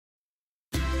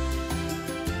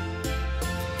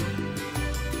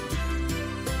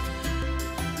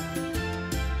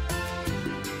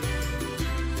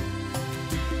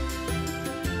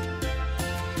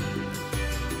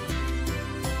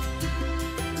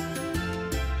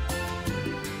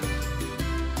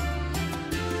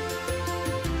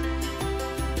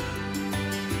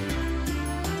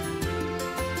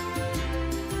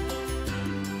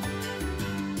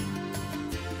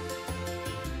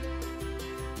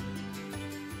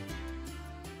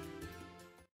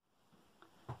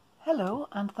Hello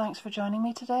and thanks for joining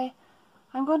me today.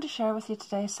 I'm going to share with you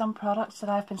today some products that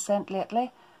I've been sent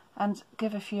lately and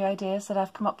give a few ideas that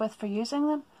I've come up with for using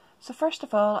them. So first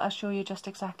of all, I'll show you just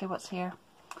exactly what's here.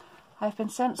 I've been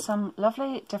sent some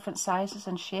lovely different sizes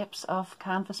and shapes of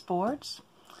canvas boards.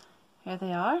 Here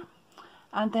they are.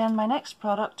 And then my next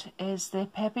product is the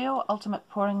Pebeo Ultimate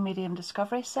Pouring Medium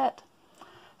Discovery Set.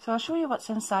 So I'll show you what's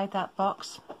inside that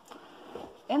box.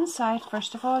 Inside,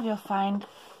 first of all, you'll find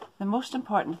the most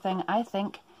important thing, I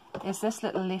think, is this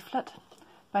little leaflet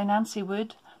by Nancy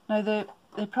Wood. Now the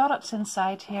products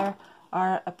inside here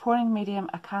are a pouring medium,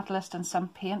 a catalyst and some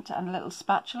paint and a little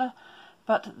spatula.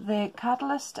 But the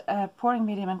catalyst, pouring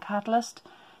medium and catalyst,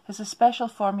 is a special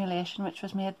formulation which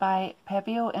was made by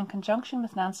Pebeo in conjunction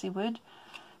with Nancy Wood.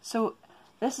 So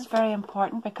this is very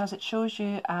important because it shows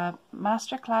you a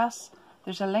masterclass.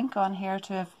 There's a link on here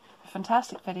to a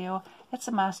fantastic video. It's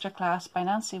a masterclass by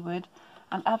Nancy Wood,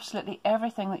 and absolutely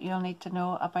everything that you'll need to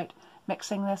know about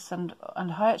mixing this and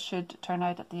how it should turn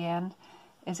out at the end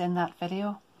is in that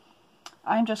video.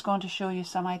 I'm just going to show you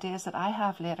some ideas that I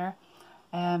have later,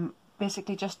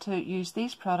 basically just to use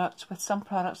these products with some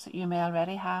products that you may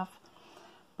already have.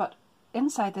 But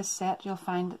inside this set you'll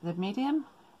find the medium,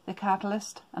 the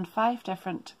catalyst and 5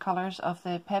 different colours of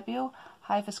the Pebeo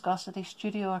High Viscosity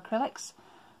Studio Acrylics.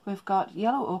 We've got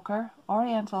yellow ochre,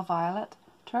 oriental violet,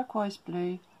 turquoise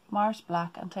blue, Mars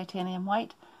black and titanium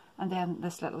white, and then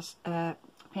this little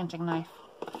painting knife.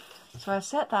 So I'll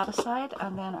set that aside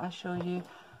and then I'll show you.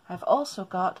 I've also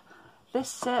got this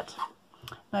set.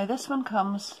 Now this one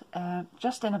comes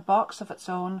just in a box of its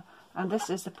own, and this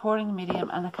is the pouring medium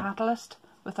and the catalyst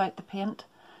without the paint.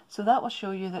 So that will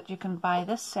show you that you can buy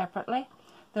this separately.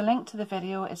 The link to the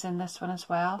video is in this one as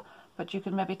well, but you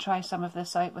can maybe try some of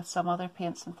this out with some other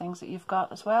paints and things that you've got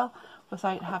as well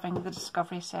without having the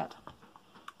Discovery set.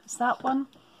 It's that one.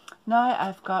 Now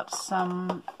I've got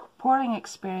some Pouring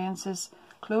Experiences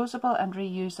closable and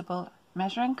reusable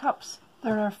measuring cups.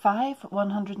 There are 5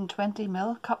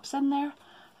 120ml cups in there,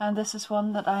 and this is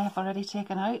one that I have already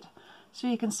taken out. So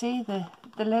you can see the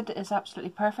lid is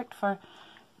absolutely perfect for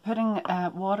putting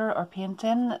water or paint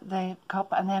in the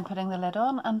cup and then putting the lid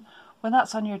on, and when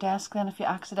that's on your desk, then if you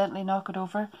accidentally knock it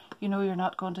over, you know you're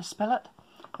not going to spill it.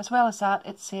 As well as that,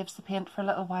 it saves the paint for a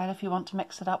little while if you want to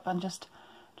mix it up and just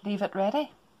leave it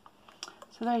ready.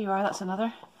 So there you are, that's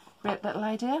another great little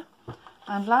idea.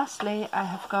 And lastly, I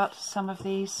have got some of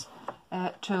these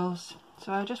tools.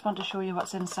 So I just want to show you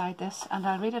what's inside this, and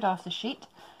I'll read it off the sheet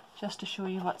just to show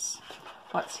you what's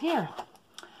here.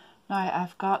 Now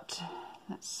I've got,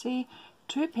 let's see,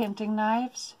 2 painting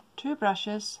knives, 2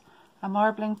 brushes, a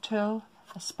marbling tool,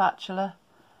 a spatula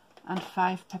and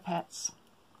 5 pipettes.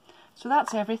 So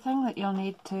that's everything that you'll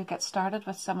need to get started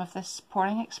with some of this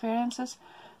pouring experiences,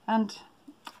 and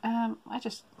I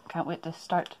just can't wait to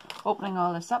start opening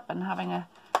all this up and having a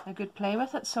good play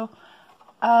with it. So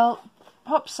I'll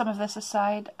pop some of this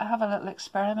aside, have a little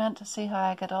experiment to see how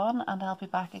I get on, and I'll be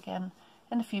back again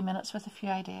in a few minutes with a few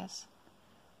ideas.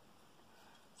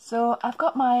 So I've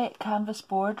got my canvas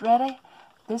board ready.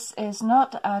 This is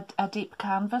not a deep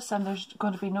canvas and there's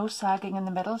going to be no sagging in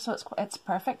the middle, so it's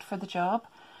perfect for the job.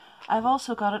 I've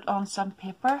also got it on some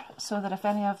paper so that if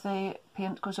any of the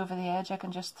paint goes over the edge I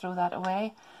can just throw that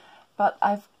away. But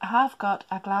I have got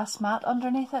a glass mat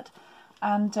underneath it,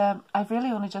 and I've really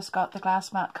only just got the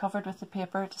glass mat covered with the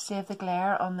paper to save the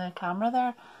glare on the camera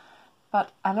there.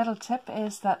 But a little tip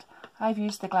is that I've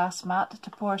used the glass mat to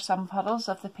pour some puddles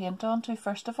of the paint onto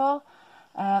first of all.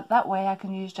 That way I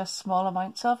can use just small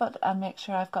amounts of it and make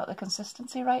sure I've got the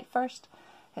consistency right first.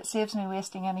 It saves me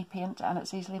wasting any paint and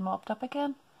it's easily mopped up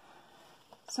again.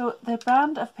 So the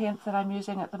brand of paint that I'm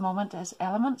using at the moment is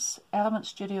Element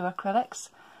Studio Acrylics,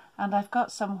 and I've got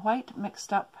some white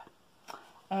mixed up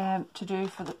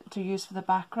to use for the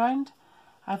background.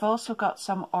 I've also got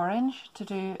some orange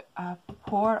to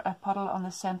pour a puddle on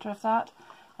the centre of that,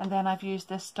 and then I've used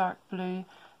this dark blue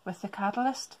with the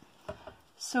catalyst.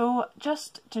 So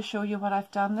just to show you what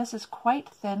I've done, this is quite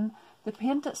thin. The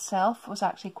paint itself was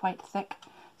actually quite thick.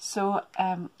 So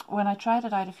when I tried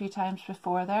it out a few times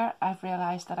before there, I've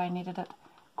realised that I needed it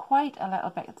quite a little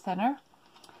bit thinner.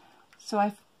 So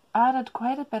I've added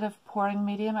quite a bit of pouring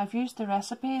medium. I've used the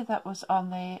recipe that was on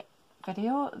the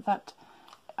video that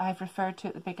I've referred to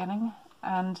at the beginning,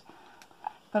 but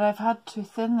I've had to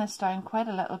thin this down quite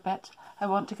a little bit. I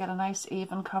want to get a nice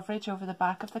even coverage over the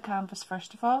back of the canvas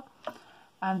first of all,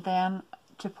 and then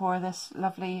to pour this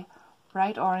lovely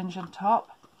bright orange on top,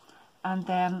 and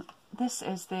then this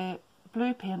is the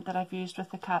blue paint that I've used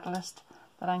with the catalyst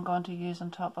that I'm going to use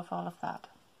on top of all of that.